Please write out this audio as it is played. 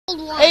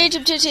Hey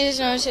YouTube, this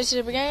is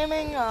Super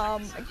Gaming.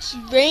 It's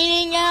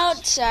raining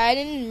outside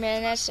in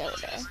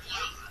Minnesota.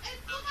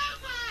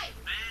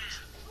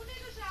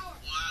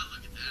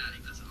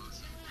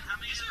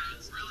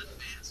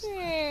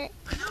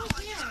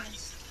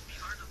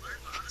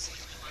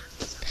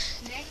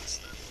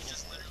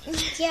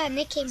 Yeah,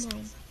 Nick came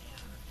home.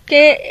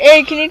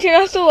 Hey, can you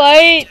turn off the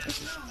light?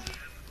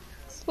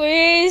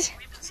 Please?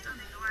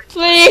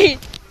 Please?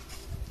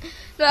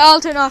 No,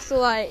 I'll turn off the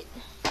light.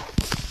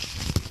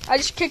 I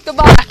just kicked the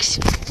box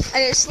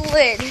and it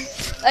slid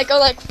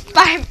like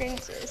 5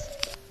 inches.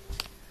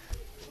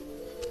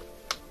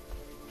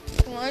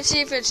 I want to see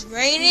if it's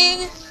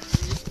raining.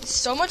 It's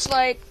so much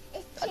light.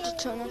 I have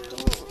to turn off the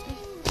light.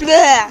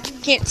 Blah!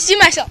 Can't see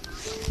myself.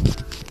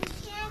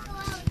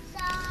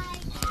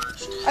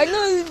 I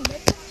know.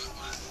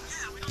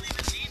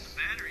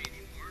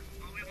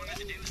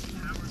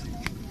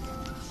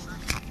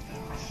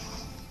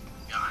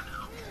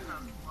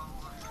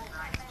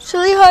 It's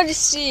really hard to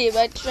see,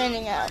 but it's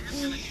raining out.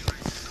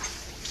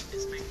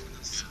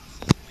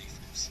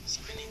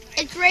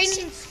 It's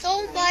raining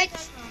so much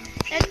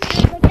that it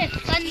feels like a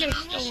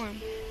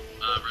thunderstorm.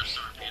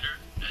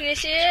 Can you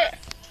see it?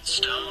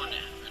 Stone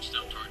and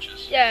redstone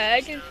torches. Yeah,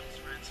 I can.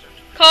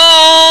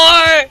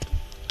 Car!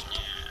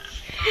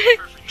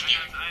 Perfect.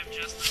 I have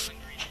just those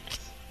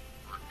ingredients.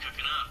 We're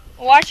cooking up.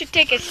 Watch you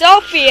take a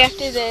selfie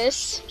after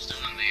this. I'm still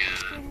in the,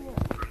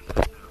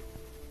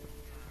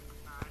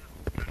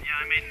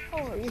 yeah, I made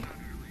Holy.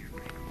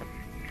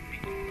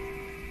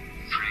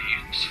 pretty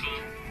useful.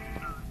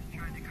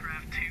 Trying to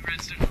craft 2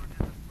 redstone.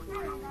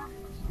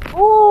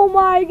 Oh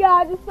my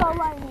god, just saw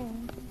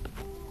lightning.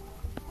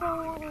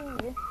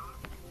 Holy.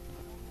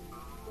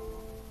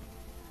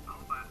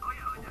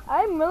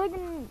 I'm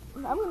gonna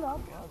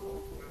upload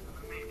this.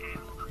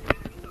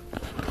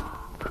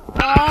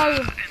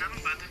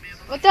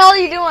 What the hell are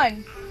you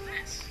doing?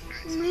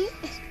 Me?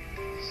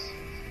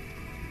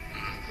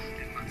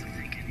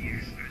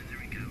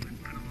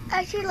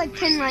 Actually, like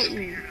pin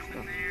lightning.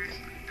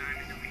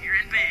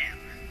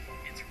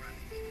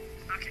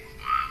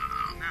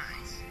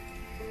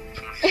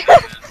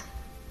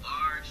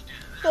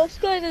 Let's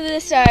go to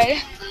this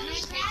side.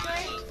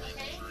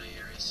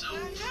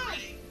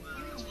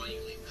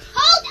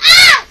 Hold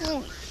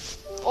up!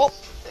 Oh.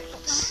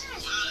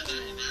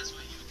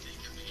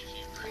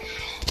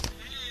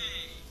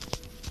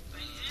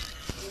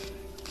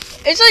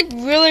 It's like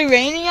really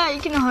raining out.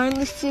 You can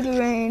hardly see the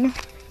rain.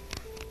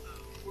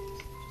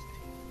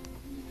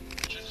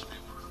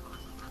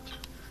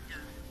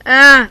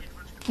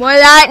 More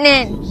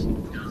lightning.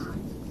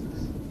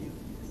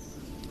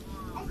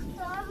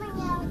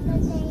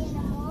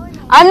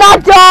 I'm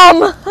not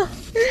dumb. Storming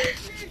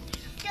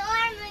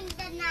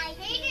the night.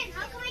 Hayden,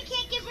 how come I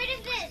can't get rid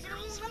of this?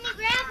 Let me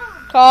grab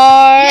them.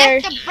 Car. You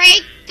have to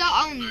break the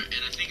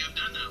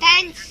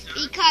fence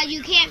because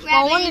you can't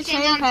grab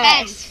anything on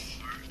fence.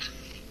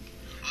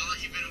 All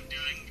you've been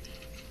doing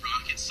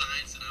rocket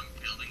science and I'm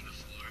building the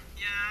floor.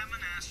 Yeah, I'm an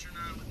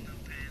astronaut with no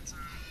pants on.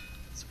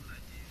 That's what I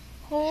do.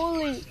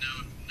 Holy.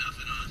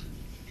 Nothing on.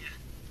 Yeah.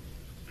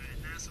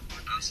 NASA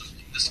awesome.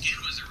 The skin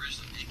was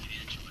originally naked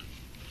Angela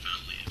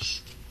found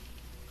leaves.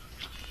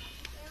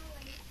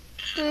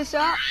 Did it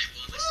stop?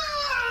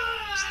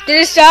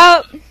 Did it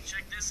stop?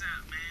 Check this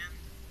out, man.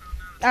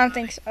 I don't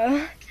think so.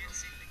 Can't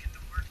seem to get the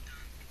work done.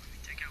 Let me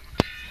take out one of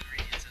these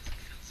ingredients as it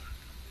fills up.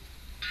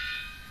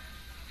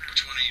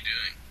 Which one are you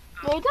doing?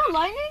 Was that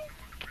lightning?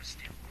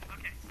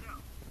 Okay, so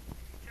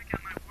check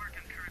out my work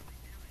I'm currently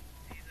doing.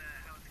 See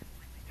how it's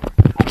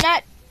completely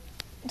dark.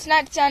 It's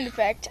not sound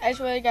effect. I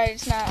swear to God,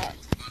 it's not.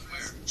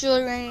 It's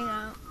really raining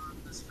out.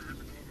 This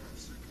fabricator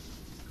circuit.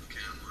 Okay,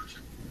 I'm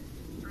watching.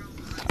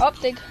 Oh,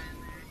 they.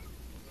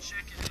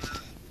 Check it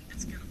out.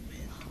 It's gonna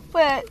win.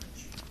 But.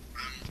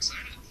 I'm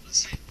excited. Let's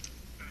see.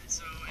 Alright,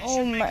 so it Oh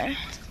should make my.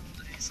 what's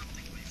called a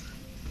something wafer.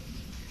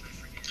 If I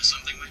forget. A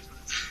something wafer?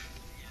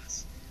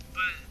 Yes.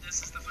 But this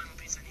is the final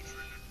piece I need for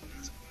an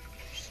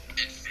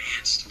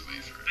advanced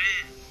wafer.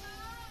 Bam!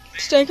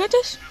 Still I got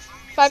this? Now follow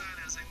me 5,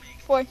 inside as I make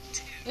 4,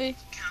 3,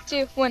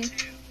 2, 1. 2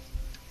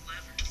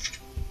 levers.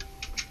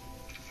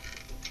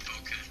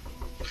 Okay.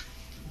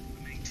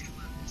 Make 2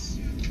 levers.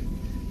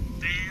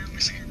 Bam and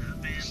a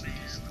bam bam.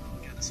 Oh,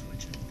 we gotta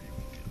switch it. There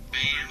we go.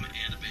 Bam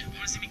and a bam.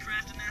 Wanna see me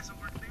craft a NASA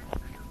workbench?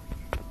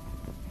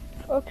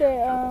 Okay,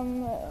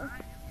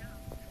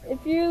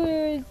 if you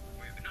lose,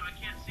 No, I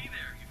can't see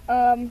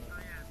there.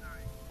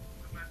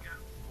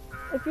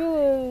 if you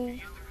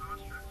lose,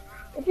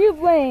 if you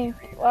blink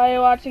while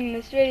you're watching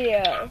this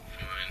video,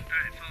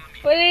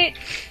 put it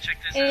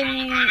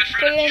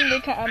in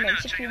the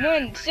comments. If you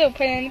win, still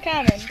put it in the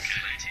comments.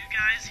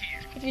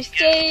 If you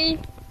say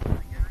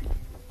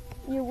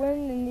you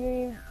win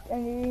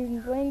and you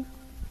even blink,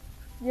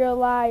 you're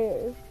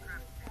liars.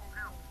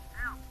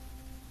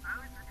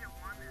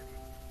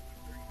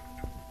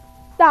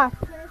 Stop.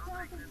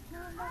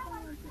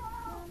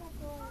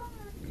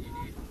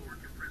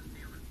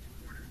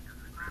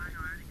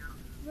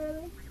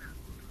 Really?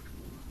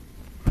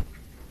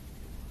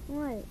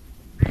 What?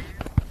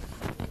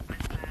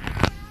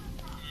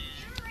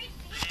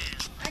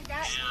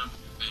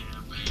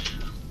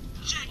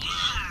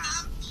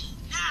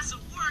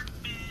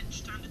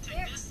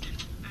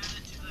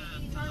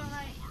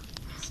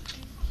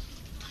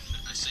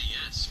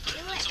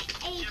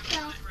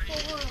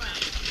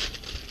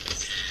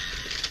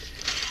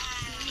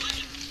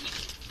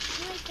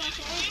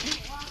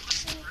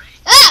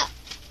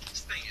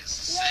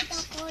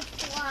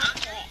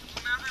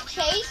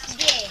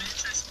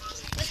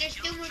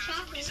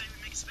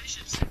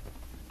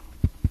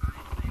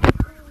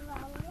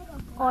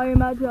 I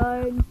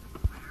imagine.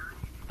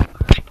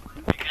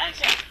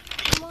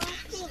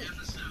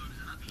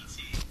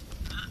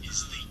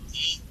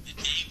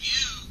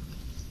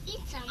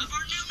 Of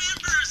our new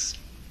members!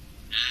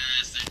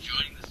 Yes, they're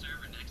joining the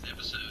server next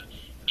episode. And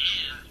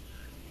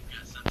we've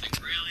got something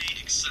really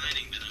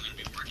exciting that I'm going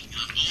to be working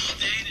on all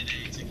day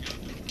today to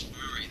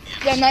commemorate the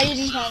episode. Yeah, I'm not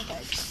using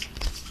context.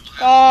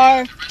 The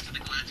rest of the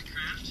Galactic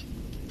Craft,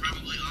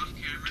 probably off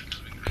camera,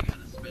 because I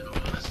gotta spend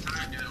all this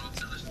time doing all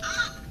this other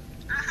stuff.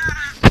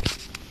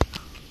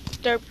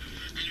 Derp.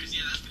 Anyways,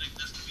 yeah, that's gonna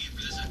be it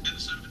for this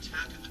episode of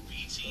Attack of the B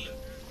Team.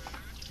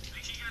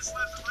 Make sure you guys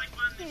slap the like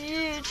button.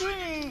 Yeah, it's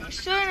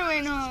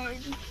raining hard.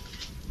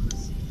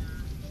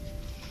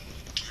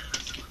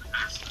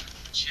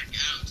 Check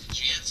out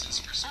Jansen's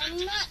perspective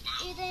I'm not as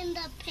well. eating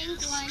the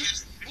pink one.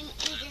 I'm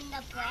eating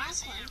the black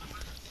one.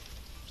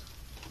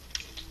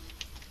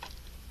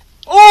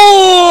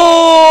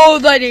 Oh,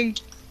 lightning!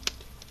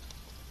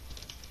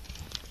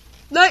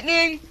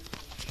 Lightning!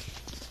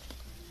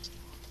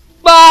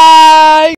 Bye!